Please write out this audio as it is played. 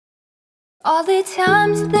All the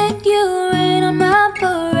times that you rain on my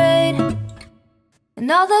parade,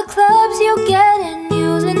 and all the clubs you get in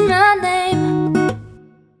using my name.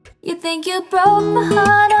 You think you broke my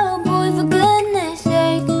heart, oh boy, for goodness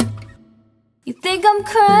sake. You think I'm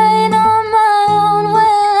crying on my own,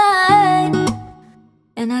 well I ain't.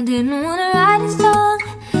 And I didn't wanna write a song,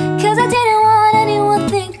 cause I didn't want anyone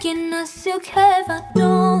thinking I still care if I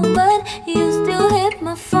don't. But you still hit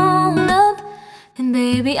my phone up, and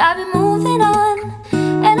baby, I've been moving on.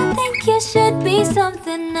 And I think you should be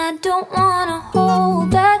something I don't wanna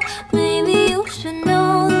hold back. Maybe you should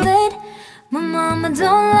know that my mama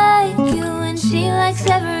don't like you and she likes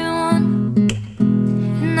everyone.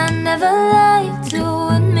 And I never like to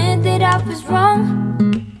admit that I was wrong.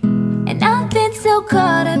 And I've been so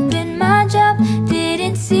caught up in my job,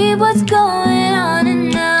 didn't see what's going on.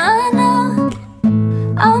 And now I know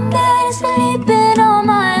I'm better sleeping on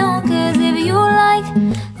my own. Cause if you like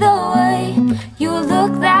the way you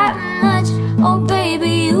look that much, oh baby,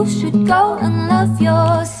 you should go and love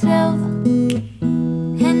yourself.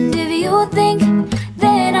 And if you think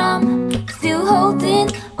that I'm still holding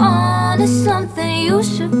on to something, you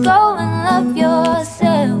should go and love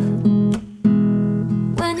yourself.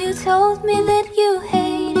 When you told me that you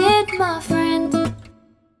hated my friend,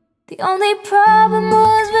 the only problem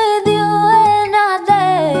was with you and not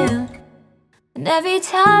them. And every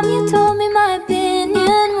time you told me my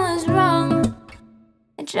opinion was wrong,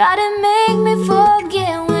 and tried to make me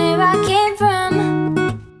forget where I came from.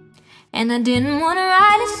 And I didn't wanna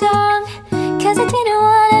write a song, cause I didn't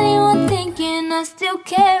want anyone thinking I still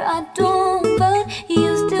care, I don't. But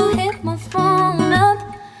you still hit my phone up,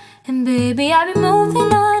 and baby, I've been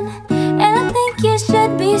moving on. And I think you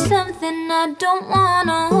should be something I don't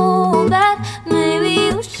wanna hold back. Maybe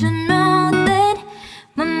you should know that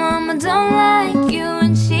my mama don't like you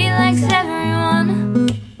and she likes everyone.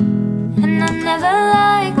 And I never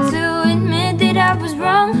like to admit that I was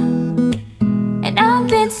wrong. And I've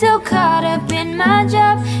been so caught up in my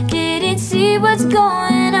job, didn't see what's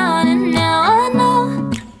going on. And now I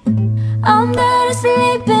know I'm better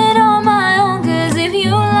sleeping on my own. Cause if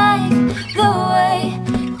you like the way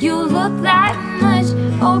you look that much,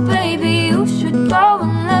 oh baby, you should go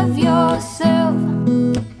and love yourself.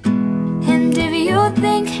 And if you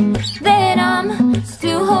think that I'm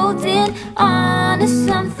still holding on to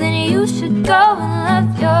something, you should go and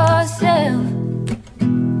love yourself.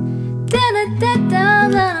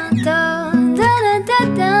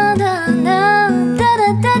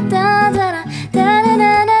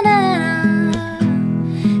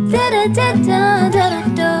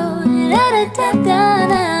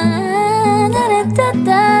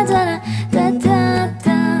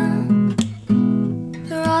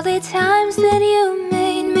 For all the times that you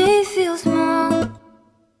made me feel small,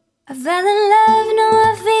 I fell in love, now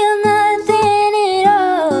I feel nothing at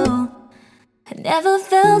all. I never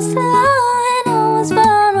felt so low when I was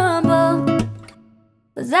vulnerable.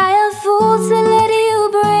 Was I a fool to let you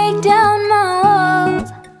break down my walls?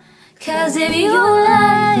 Cause if you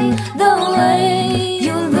like the way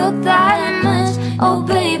you look that much, oh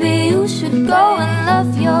baby, you should go and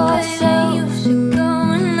love yourself. You should go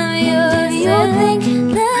and love yourself. If you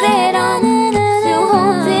think that I'm still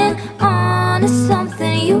holding on to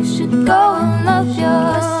something, you should go and love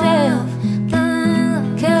yourself.